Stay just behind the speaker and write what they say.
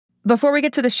Before we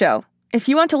get to the show, if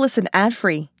you want to listen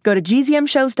ad-free, go to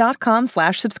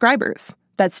gzmshows.com/subscribers.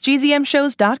 That's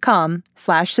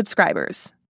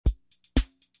gzmshows.com/subscribers.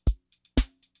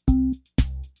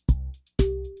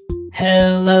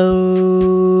 Hello,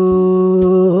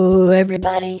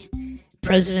 everybody.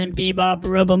 President BeeBop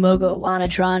Robomogo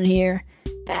Wanatron here,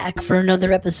 back for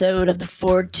another episode of the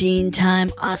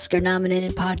 14-time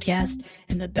Oscar-nominated podcast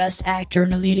in the Best Actor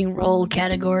in a Leading Role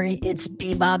category. It's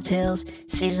BeeBop Tales,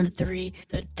 Season 3,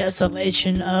 The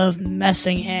Desolation of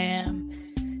Messingham.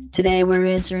 Today we're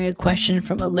answering a question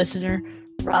from a listener,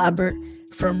 Robert,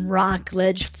 from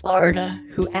Rockledge, Florida,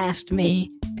 who asked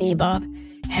me, BeeBop,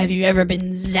 have you ever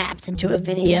been zapped into a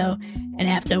video and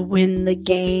have to win the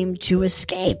game to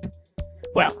escape?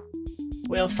 Well,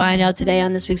 we'll find out today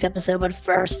on this week's episode, but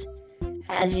first,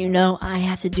 as you know, I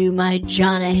have to do my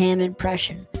Jonaham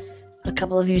impression. A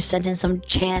couple of you sent in some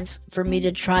chants for me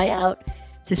to try out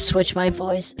to switch my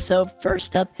voice, so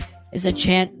first up is a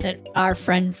chant that our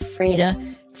friend Frida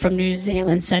from New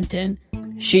Zealand sent in.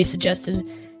 She suggested,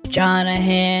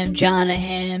 Jonaham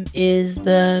is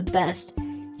the best.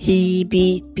 He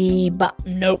beat BeeBop.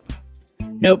 Nope.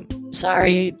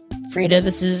 Sorry, Frida,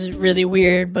 this is really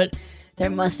weird, but there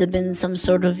must have been some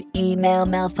sort of email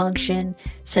malfunction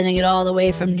sending it all the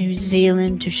way from New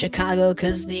Zealand to Chicago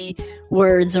because the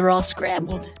words are all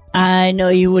scrambled. I know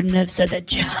you wouldn't have said that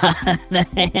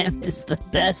Jonaham is the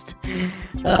best.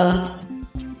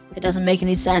 It doesn't make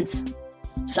any sense.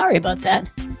 Sorry about that.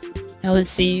 Now let's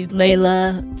see,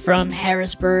 Layla from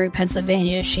Harrisburg,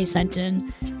 Pennsylvania, she sent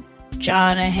in,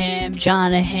 Jonaham,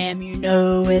 you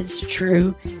know it's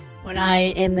true. When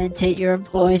I imitate your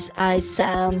voice, I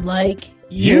sound like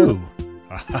you.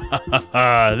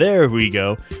 There we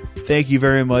go. Thank you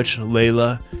very much,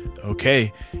 Layla.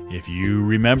 Okay, if you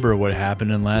remember what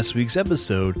happened in last week's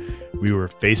episode, we were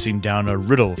facing down a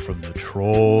riddle from the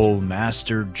Troll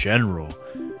Master General.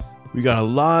 We got a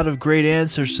lot of great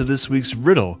answers to this week's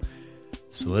riddle.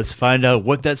 So let's find out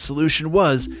what that solution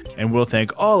was, and we'll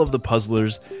thank all of the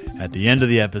puzzlers at the end of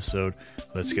the episode.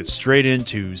 Let's get straight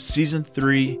into Season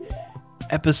 3,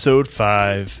 Episode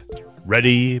 5,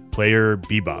 Ready Player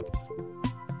BeeBop.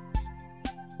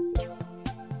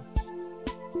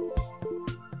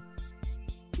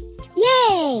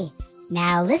 Yay!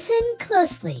 Now listen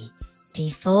closely.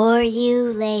 Before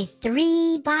you lay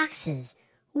 3 boxes,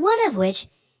 one of which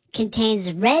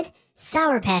contains red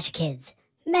Sour Patch Kids,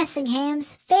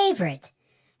 Messingham's favorite.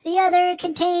 The other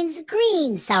contains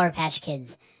green Sour Patch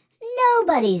Kids,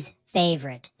 nobody's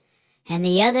favorite. And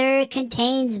the other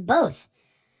contains both.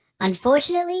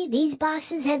 Unfortunately, these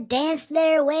boxes have danced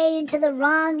their way into the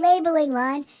wrong labeling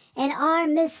line and are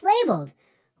mislabeled.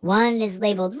 One is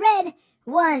labeled red,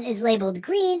 one is labeled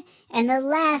green, and the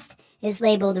last is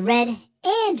labeled red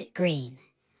and green.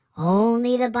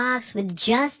 Only the box with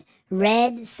just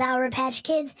red Sour Patch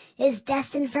Kids is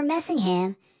destined for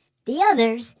Messingham. The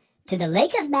others, to the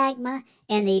Lake of Magma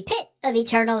and the Pit of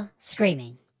Eternal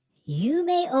Screaming. You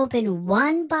may open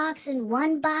one box and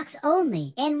one box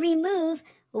only and remove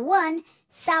one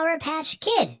Sour Patch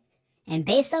Kid. And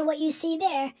based on what you see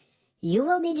there, you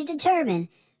will need to determine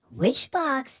which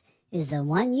box is the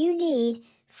one you need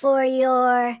for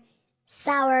your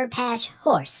Sour Patch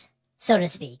horse, so to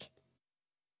speak.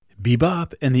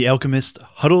 BeeBop and the Alchemist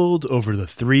huddled over the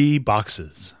 3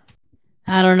 boxes.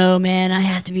 I don't know, man. I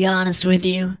have to be honest with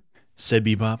you, said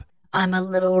BeeBop. I'm a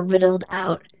little riddled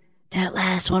out. That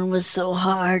last one was so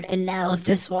hard, and now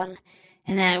this one.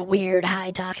 And that weird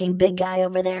high-talking big guy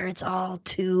over there, it's all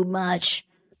too much.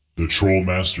 The Troll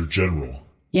Master General.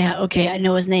 Yeah, okay, I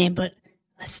know his name, but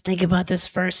let's think about this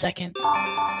for a second.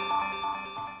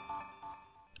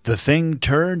 The thing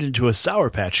turned into a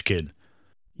Sour Patch Kid.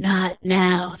 Not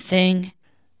now, thing,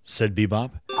 said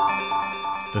BeeBop.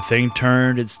 The thing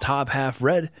turned its top half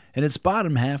red and its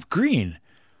bottom half green.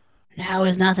 Now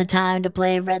is not the time to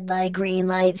play red light, green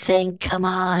light, thing. Come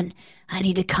on, I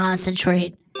need to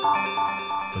concentrate.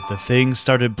 But the thing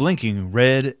started blinking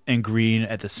red and green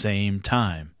at the same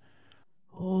time.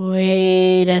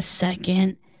 Wait a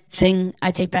second. Thing,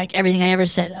 I take back everything I ever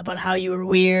said about how you were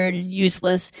weird and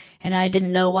useless, and I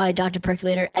didn't know why Dr.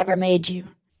 Percolator ever made you.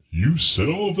 You said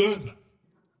all of that?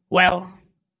 Well,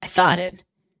 I thought it.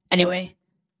 Anyway,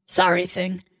 sorry,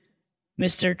 Thing.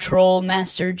 Mr. Troll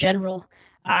Master General,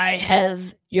 I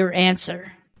have your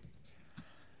answer.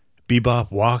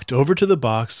 BeeBop walked over to the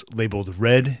box labeled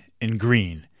red and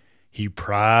green. He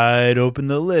pried open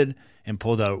the lid and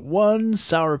pulled out one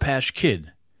Sour Patch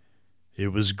Kid. It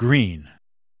was green.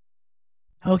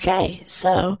 Okay,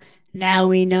 so now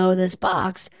we know this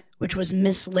box, which was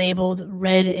mislabeled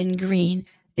red and green,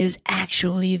 is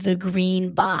actually the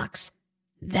green box.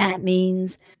 That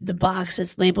means the box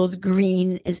that's labeled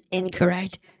green is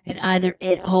incorrect, and either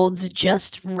it holds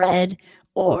just red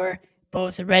or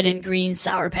both red and green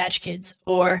Sour Patch Kids,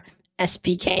 or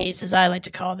SPKs as I like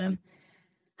to call them.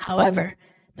 However,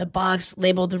 the box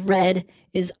labeled red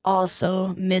is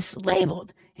also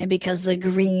mislabeled, and because the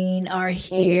green are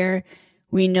here,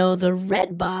 we know the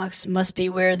red box must be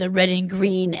where the red and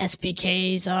green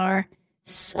SPKs are.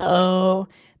 So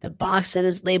the box that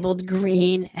is labeled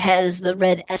green has the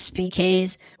red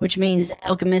SPKs, which means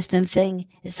Alchemist and Thing,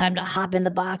 it's time to hop in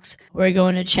the box. We're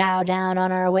going to chow down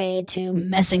on our way to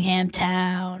Messingham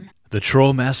Town. The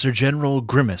Troll Master General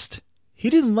grimaced. He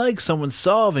didn't like someone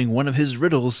solving one of his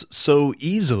riddles so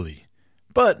easily.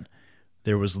 But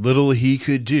there was little he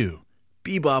could do.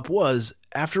 BeeBop was,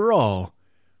 after all,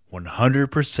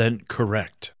 100%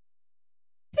 correct.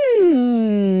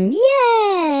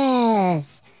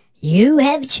 Yes. You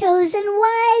have chosen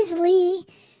wisely.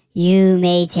 You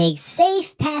may take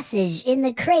safe passage in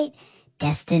the crate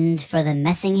destined for the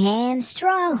Messingham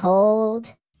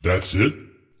stronghold. That's it?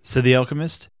 Said the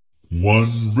alchemist.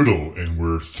 One riddle and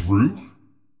we're through?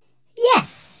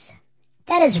 Yes,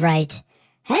 that is right.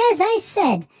 As I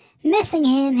said,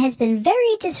 Messingham has been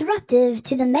very disruptive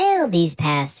to the mail these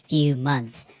past few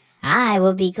months. I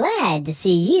will be glad to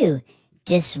see you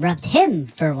disrupt him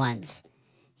for once.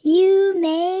 You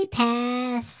may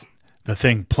pass. The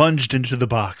thing plunged into the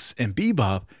box, and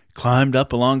BeeBop climbed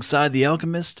up alongside the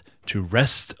alchemist to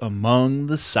rest among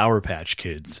the Sour Patch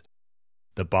Kids.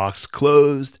 The box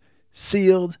closed,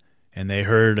 sealed, and they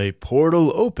heard a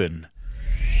portal open.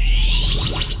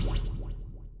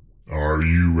 Are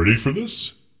you ready for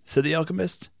this? Said the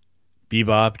alchemist.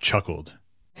 BeeBop chuckled.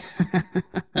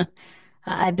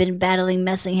 I've been battling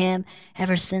Messingham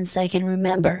ever since I can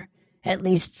remember. At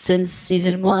least since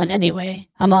season 1, anyway.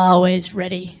 I'm always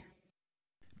ready.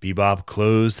 BeeBop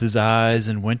closed his eyes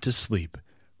and went to sleep,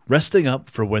 resting up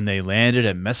for when they landed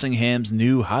at Messingham's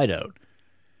new hideout.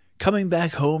 Coming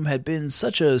back home had been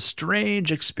such a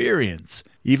strange experience,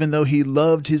 even though he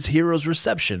loved his hero's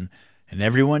reception and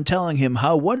everyone telling him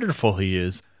how wonderful he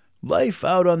is. Life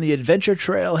out on the adventure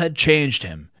trail had changed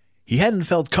him. He hadn't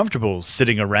felt comfortable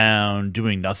sitting around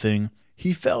doing nothing.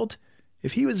 He felt,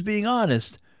 if he was being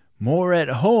honest, more at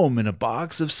home in a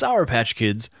box of Sour Patch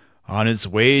Kids on its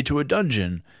way to a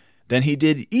dungeon than he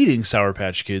did eating Sour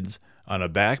Patch Kids on a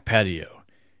back patio.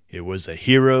 It was a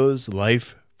hero's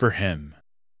life for him.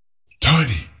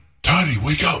 Tiny,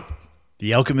 wake up!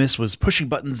 The alchemist was pushing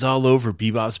buttons all over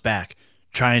BeeBop's back,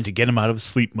 trying to get him out of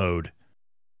sleep mode.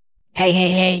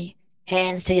 Hey,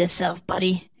 hands to yourself,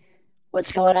 buddy.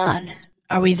 What's going on?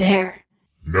 Are we there?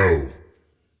 No.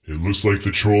 It looks like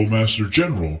the Troll Master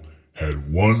General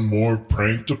had one more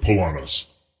prank to pull on us.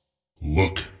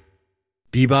 Look.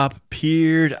 BeeBop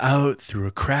peered out through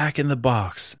a crack in the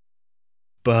box,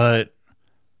 but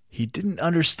he didn't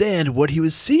understand what he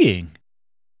was seeing.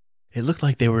 It looked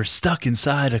like they were stuck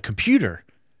inside a computer.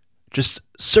 Just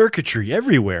circuitry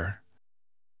everywhere.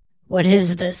 What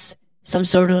is this? Some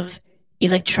sort of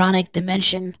electronic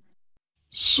dimension?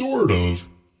 Sort of.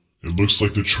 It looks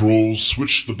like the troll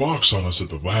switched the box on us at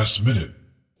the last minute.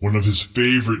 One of his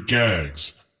favorite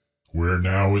gags. We're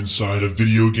now inside a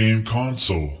video game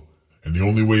console, and the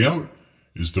only way out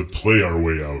is to play our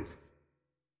way out.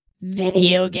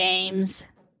 Video games?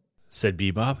 Said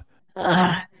BeeBop.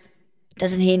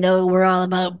 Doesn't he know we're all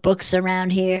about books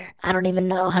around here? I don't even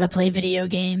know how to play video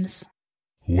games.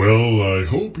 Well, I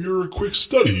hope you're a quick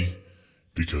study,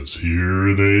 because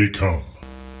here they come.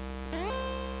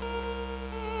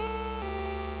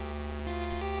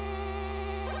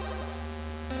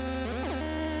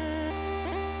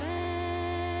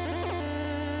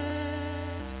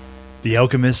 The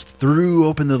alchemist threw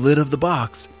open the lid of the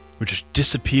box, which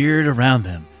disappeared around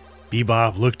them.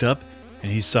 BeeBop looked up,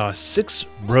 and he saw 6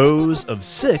 rows of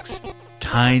 6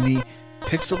 tiny,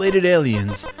 pixelated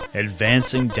aliens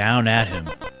advancing down at him.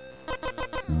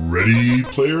 Ready,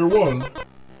 player one,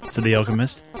 said the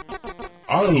alchemist.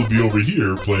 I'll be over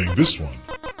here playing this one.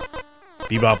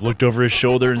 BeeBop looked over his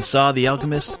shoulder and saw the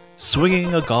alchemist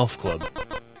swinging a golf club.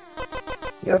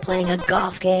 You're playing a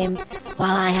golf game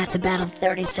while I have to battle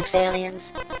 36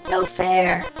 aliens? No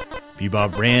fair.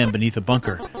 BeeBop ran beneath a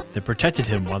bunker that protected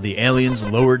him while the aliens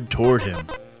lowered toward him.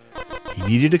 He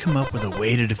needed to come up with a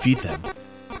way to defeat them,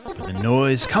 but the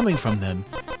noise coming from them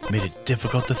made it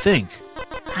difficult to think.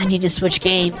 I need to switch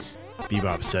games,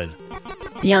 BeeBop said.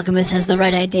 The alchemist has the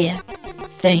right idea.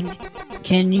 Thing,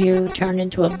 can you turn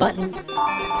into a button?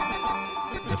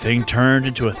 The thing turned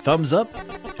into a thumbs up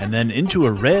and then into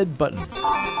a red button.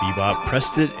 BeeBop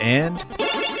pressed it and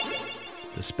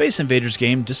the Space Invaders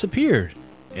game disappeared,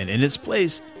 and in its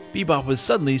place, BeeBop was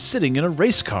suddenly sitting in a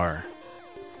race car.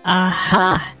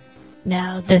 Aha!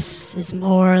 Now this is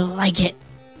more like it.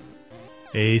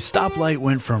 A stoplight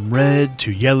went from red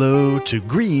to yellow to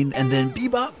green, and then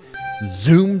BeeBop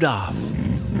zoomed off.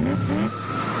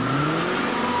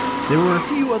 There were a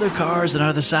few other cars on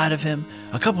either side of him,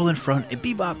 a couple in front, and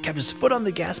BeeBop kept his foot on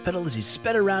the gas pedal as he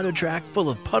sped around a track full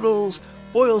of puddles,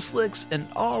 oil slicks, and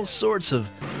all sorts of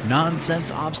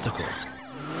nonsense obstacles.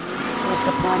 What's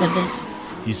the point of this?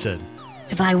 He said.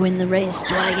 If I win the race,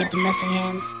 do I get to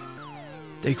Messingham's?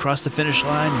 They crossed the finish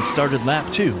line and started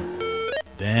lap 2.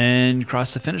 Then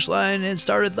crossed the finish line and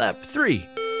started lap 3.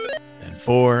 Then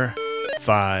 4,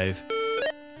 5,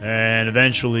 and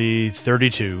eventually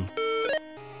 32.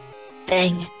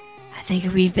 Thing, I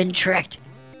think we've been tricked.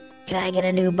 Can I get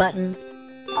a new button?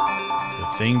 The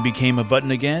thing became a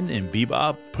button again, and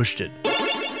BeeBop pushed it.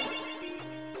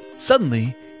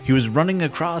 Suddenly, he was running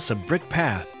across a brick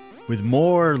path, with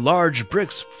more large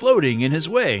bricks floating in his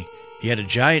way. He had a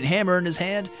giant hammer in his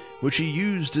hand, which he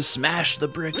used to smash the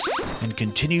bricks and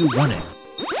continue running.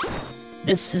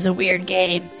 This is a weird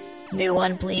game. New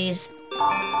one, please.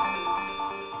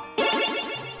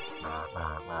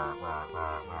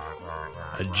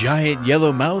 A giant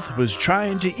yellow mouth was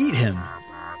trying to eat him.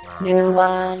 New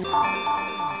one.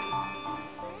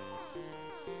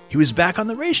 He was back on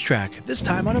the racetrack, this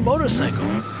time on a motorcycle.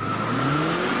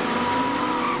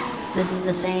 This is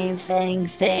the same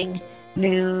thing.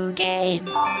 New game.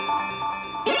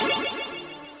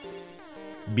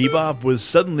 BeeBop was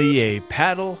suddenly a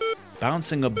paddle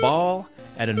bouncing a ball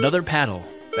at another paddle,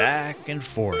 back and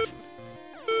forth.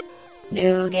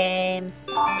 New game.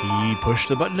 He pushed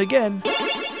the button again.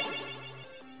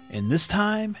 And this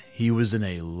time, he was in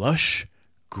a lush,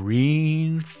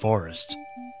 green forest.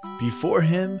 Before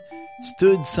him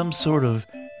stood some sort of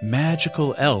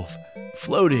magical elf,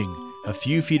 floating a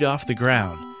few feet off the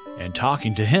ground and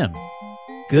talking to him.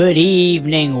 Good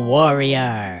evening,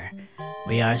 warrior.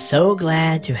 We are so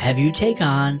glad to have you take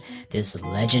on this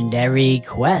legendary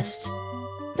quest.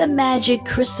 The magic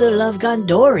crystal of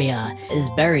Gondoria is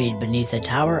buried beneath the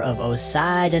tower of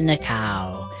Oside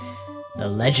Nakau. The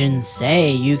legends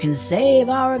say you can save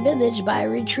our village by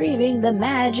retrieving the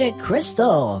magic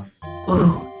crystal.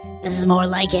 Ooh, this is more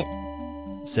like it,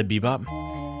 said BeeBop.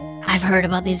 I've heard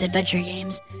about these adventure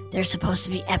games. They're supposed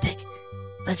to be epic.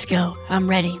 Let's go, I'm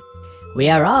ready. We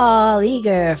are all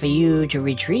eager for you to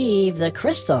retrieve the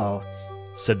crystal,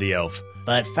 said the elf.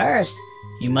 But first,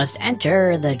 you must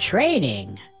enter the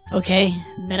training. Okay,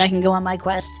 then I can go on my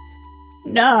quest?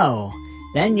 No,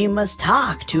 then you must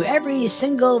talk to every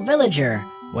single villager,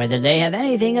 whether they have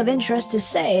anything of interest to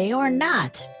say or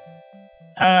not.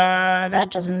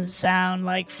 That doesn't sound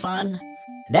like fun.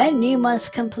 Then you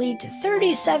must complete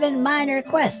 37 minor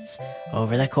quests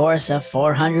over the course of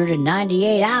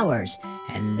 498 hours,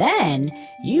 and then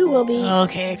you will be...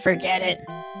 Okay, forget it,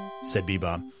 said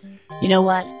BeeBop. You know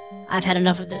what? I've had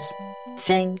enough of this.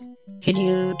 Thing, can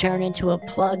you turn into a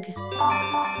plug?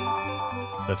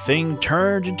 The thing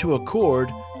turned into a cord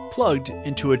plugged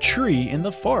into a tree in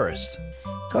the forest.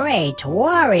 Great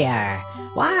warrior!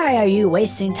 Why are you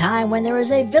wasting time when there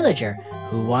is a villager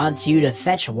who wants you to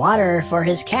fetch water for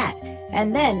his cat?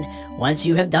 And then, once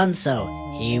you have done so,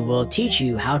 he will teach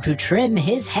you how to trim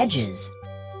his hedges.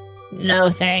 No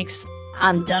thanks.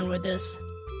 I'm done with this.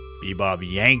 BeeBop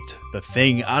yanked the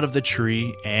thing out of the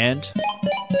tree and...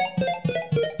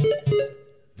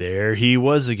 there he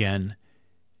was again,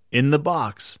 in the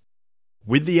box,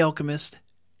 with the alchemist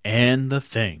and the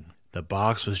thing. The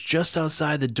box was just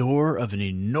outside the door of an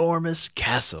enormous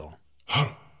castle.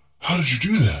 How did you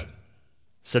do that?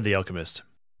 Said the alchemist.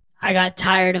 I got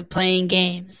tired of playing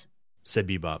games, said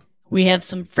BeeBop. We have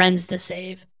some friends to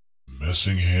save.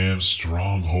 Messingham's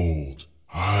stronghold.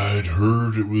 I'd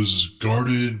heard it was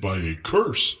guarded by a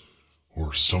curse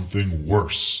or something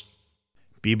worse.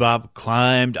 BeeBop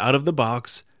climbed out of the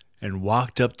box and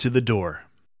walked up to the door.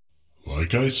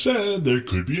 Like I said, there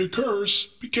could be a curse.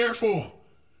 Be careful.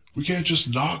 We can't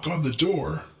just knock on the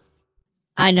door.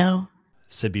 I know,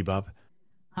 said BeeBop.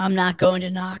 I'm not going to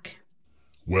knock.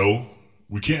 Well,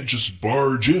 we can't just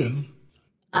barge in.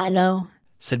 I know,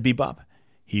 said BeeBop.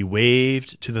 He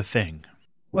waved to the thing.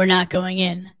 We're not going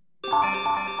in.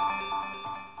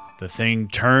 The thing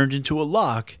turned into a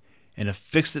lock and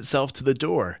affixed itself to the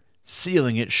door,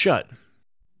 sealing it shut.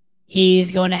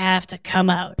 He's going to have to come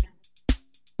out.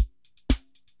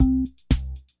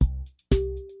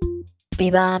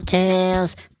 BeeBop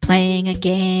Tales, playing a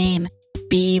game.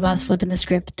 BeeBop's flipping the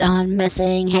script on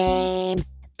Messingham.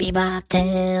 BeeBop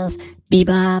Tales,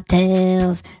 BeeBop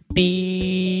Tales,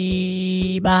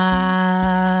 BeeBop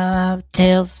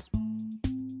Tales.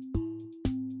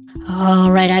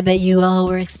 All right, I bet you all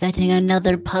were expecting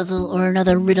another puzzle or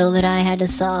another riddle that I had to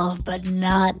solve, but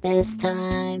not this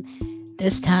time.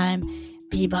 This time,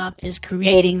 BeeBop is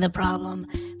creating the problem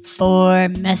for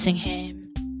Messingham.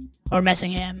 Or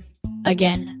Messingham.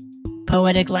 Again,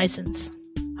 poetic license.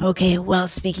 Okay, well,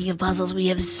 speaking of puzzles, we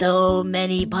have so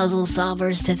many puzzle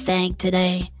solvers to thank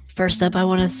today. First up, I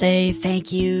want to say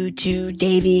thank you to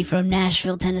Davey from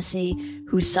Nashville, Tennessee,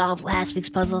 who solved last week's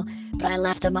puzzle, but I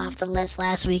left him off the list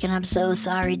last week, and I'm so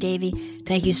sorry, Davey.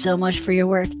 Thank you so much for your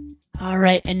work. All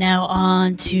right, and now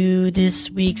on to this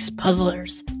week's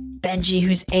puzzlers. Benji,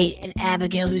 who's 8, and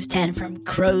Abigail, who's 10, from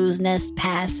Crow's Nest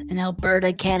Pass in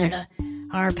Alberta, Canada.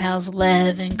 Our pals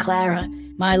Lev and Clara.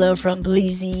 Milo from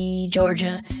Belize,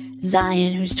 Georgia.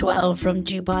 Zion, who's 12, from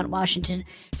DuPont, Washington.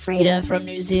 Freda from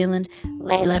New Zealand.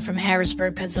 Layla from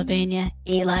Harrisburg, Pennsylvania.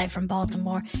 Eli from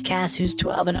Baltimore. Cass, who's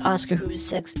 12, and Oscar, who's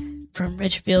 6, from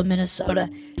Richfield, Minnesota.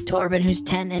 Torben, who's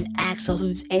 10, and Axel,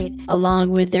 who's 8, along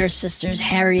with their sisters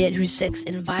Harriet, who's 6,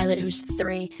 and Violet, who's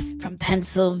 3, from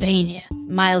Pennsylvania.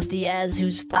 Miles Diaz,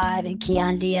 who's 5, and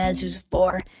Keon Diaz, who's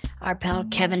 4. Our pal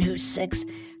Kevin, who's 6.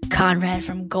 Conrad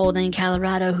from Golden,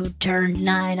 Colorado, who turned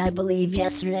 9, I believe,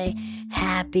 yesterday.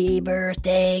 Happy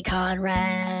birthday,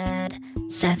 Conrad.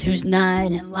 Seth, who's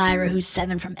 9, and Lyra, who's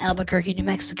 7, from Albuquerque, New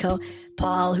Mexico.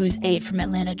 Paul, who's 8, from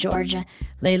Atlanta, Georgia.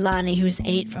 Leilani, who's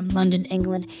 8, from London,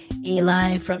 England.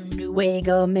 Eli from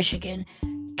Newaygo, Michigan.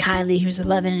 Kylie, who's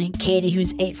 11, and Katie,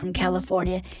 who's 8, from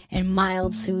California. And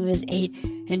Miles, who is 8,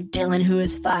 and Dylan, who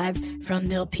is 5, from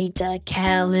Milpita,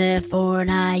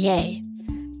 California.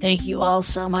 Thank you all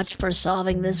so much for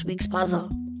solving this week's puzzle.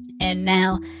 And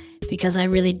now, because I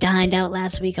really dined out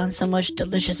last week on so much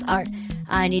delicious art,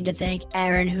 I need to thank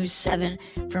Aaron, who's 7,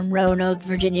 from Roanoke,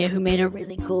 Virginia, who made a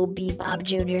really cool BeeBop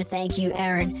Jr. Thank you,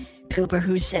 Aaron. Cooper,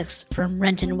 who's 6, from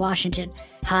Renton, Washington.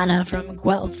 Hannah from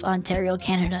Guelph, Ontario,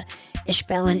 Canada.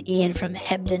 Ishbel and Ian from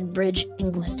Hebden Bridge,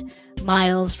 England.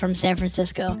 Miles from San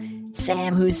Francisco.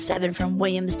 Sam, who's 7, from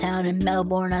Williamstown in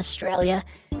Melbourne, Australia.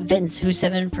 Vince, who's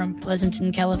 7, from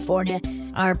Pleasanton, California.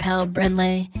 Our pal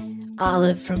Brenley.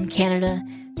 Olive from Canada.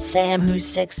 Sam, who's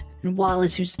 6, and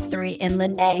Wallace, who's 3, and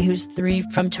Lene, who's 3,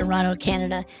 from Toronto,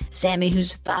 Canada. Sammy,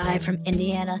 who's 5, from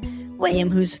Indiana. William,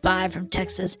 who's 5, from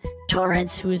Texas.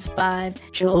 Torrance, who's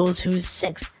 5. Jules, who's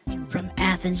 6, from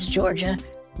Athens, Georgia.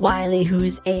 Wiley, who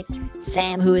is 8.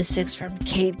 Sam, who is 6, from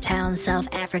Cape Town,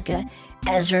 South Africa.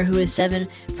 Ezra, who is 7,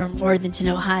 from Worthington,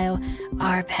 Ohio.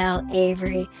 Our pal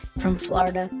Avery from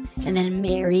Florida. And then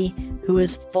Mary, who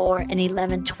is 4 and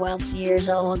 11 12 years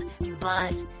old.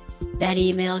 But that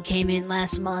email came in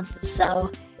last month,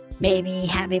 so maybe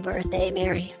happy birthday,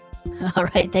 Mary. All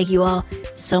right, thank you all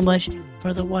so much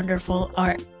for the wonderful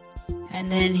art.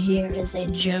 And then here is a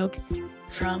joke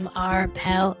from our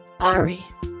pal Ari.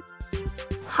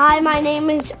 Hi, my name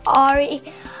is Ari.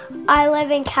 I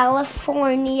live in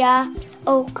California,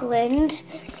 Oakland.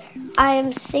 I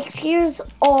am 6 years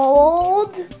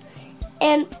old,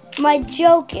 and my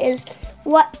joke is,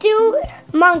 what do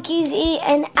monkeys eat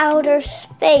in outer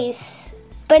space?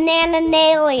 Banana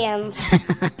aliens.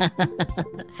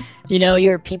 You know,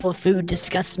 your people food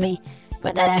disgusts me,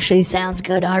 but that actually sounds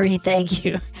good, Ari. Thank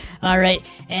you. All right,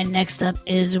 and next up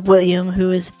is William,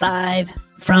 who is 5,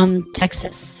 from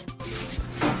Texas.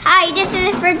 Hi, this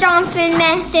is for Jonathan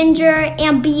Messenger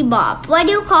and BeeBop. What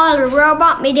do you call a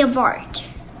robot made of art?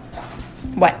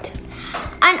 What?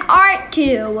 An art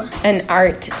tube. An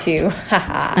art tube.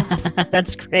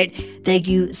 That's great. Thank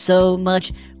you so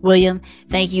much, William.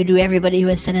 Thank you to everybody who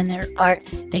has sent in their art.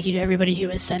 Thank you to everybody who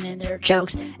has sent in their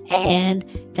jokes. And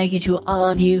thank you to all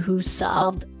of you who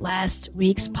solved last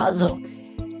week's puzzle.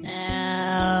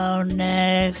 Now,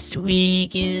 next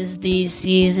week is the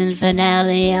season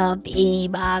finale of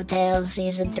BeeBop Tales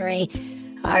Season 3.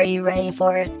 Are you ready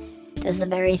for it? Does the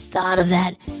very thought of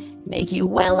that make you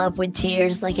well up with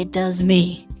tears like it does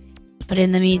me? But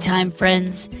in the meantime,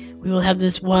 friends, we will have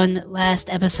this one last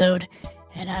episode,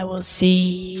 and I will see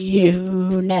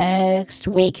you next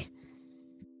week.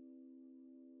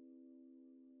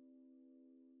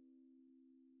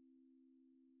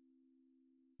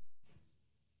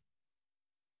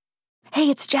 Hey,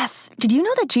 it's Jess. Did you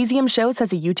know that GZM Shows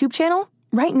has a YouTube channel?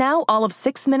 Right now, all of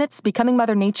 6 Minutes, Becoming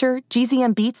Mother Nature,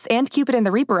 GZM Beats, and Cupid and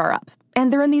the Reaper are up.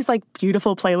 And they're in these,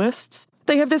 beautiful playlists.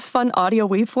 They have this fun audio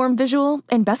waveform visual,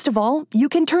 and best of all, you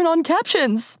can turn on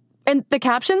captions. And the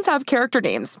captions have character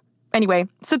names. Anyway,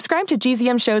 subscribe to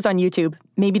GZM Shows on YouTube.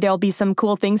 Maybe there'll be some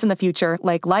cool things in the future,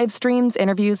 like live streams,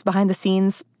 interviews, behind the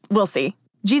scenes. We'll see.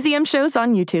 GZM Shows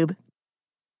on YouTube.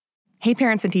 Hey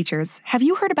parents and teachers, have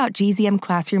you heard about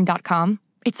gzmclassroom.com?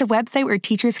 It's a website where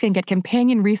teachers can get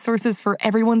companion resources for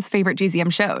everyone's favorite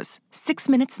GZM shows. 6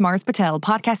 Minutes, Mars Patel,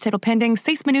 Podcast Title Pending,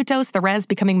 Seis Minutos, The Res,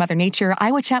 Becoming Mother Nature,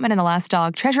 Iowa Chapman and the Last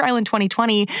Dog, Treasure Island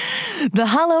 2020, The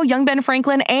Hollow, Young Ben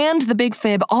Franklin, and The Big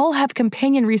Fib all have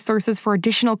companion resources for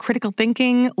additional critical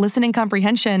thinking, listening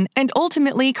comprehension, and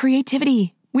ultimately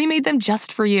creativity. We made them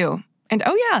just for you. And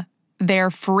oh yeah, they're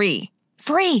free.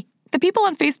 Free! The people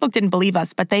on Facebook didn't believe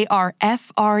us, but they are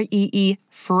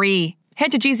free.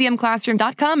 Head to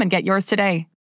gzmclassroom.com and get yours today.